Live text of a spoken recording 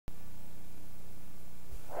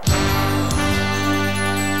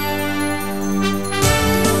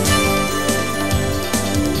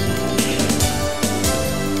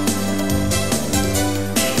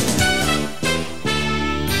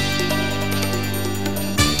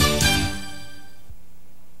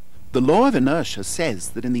The law of inertia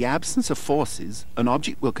says that in the absence of forces, an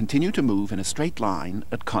object will continue to move in a straight line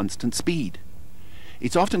at constant speed.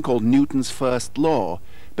 It's often called Newton's first law,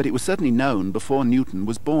 but it was certainly known before Newton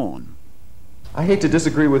was born. I hate to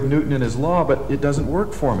disagree with Newton and his law, but it doesn't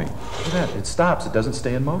work for me. Look at that, it stops, it doesn't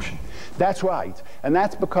stay in motion. That's right, and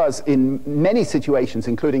that's because in many situations,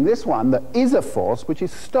 including this one, there is a force which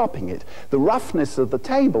is stopping it. The roughness of the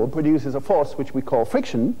table produces a force which we call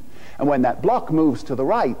friction, and when that block moves to the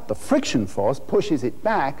right, the friction force pushes it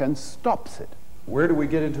back and stops it. Where do we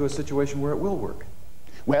get into a situation where it will work?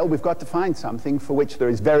 Well, we've got to find something for which there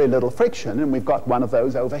is very little friction, and we've got one of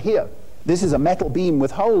those over here. This is a metal beam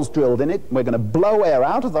with holes drilled in it. We're going to blow air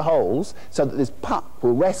out of the holes so that this puck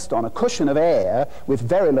will rest on a cushion of air with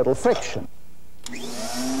very little friction.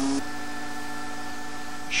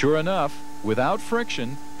 Sure enough, without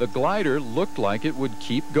friction, the glider looked like it would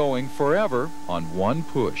keep going forever on one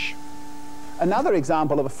push. Another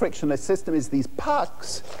example of a frictionless system is these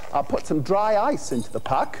pucks. I'll put some dry ice into the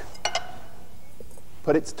puck,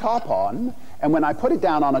 put its top on, and when I put it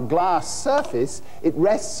down on a glass surface, it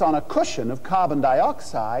rests on a cushion of carbon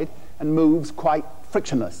dioxide and moves quite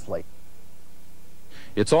frictionlessly.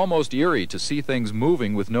 It's almost eerie to see things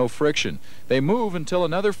moving with no friction. They move until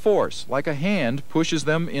another force, like a hand, pushes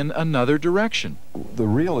them in another direction. The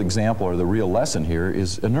real example or the real lesson here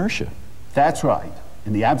is inertia. That's right.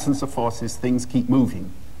 In the absence of forces, things keep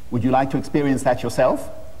moving. Would you like to experience that yourself?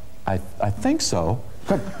 I think so.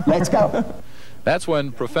 Good. Let's go. That's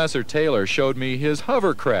when Professor Taylor showed me his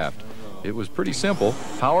hovercraft. It was pretty simple.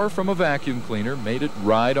 Power from a vacuum cleaner made it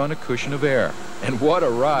ride on a cushion of air. And what a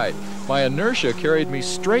ride! My inertia carried me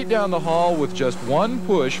straight down the hall with just one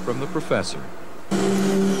push from the professor.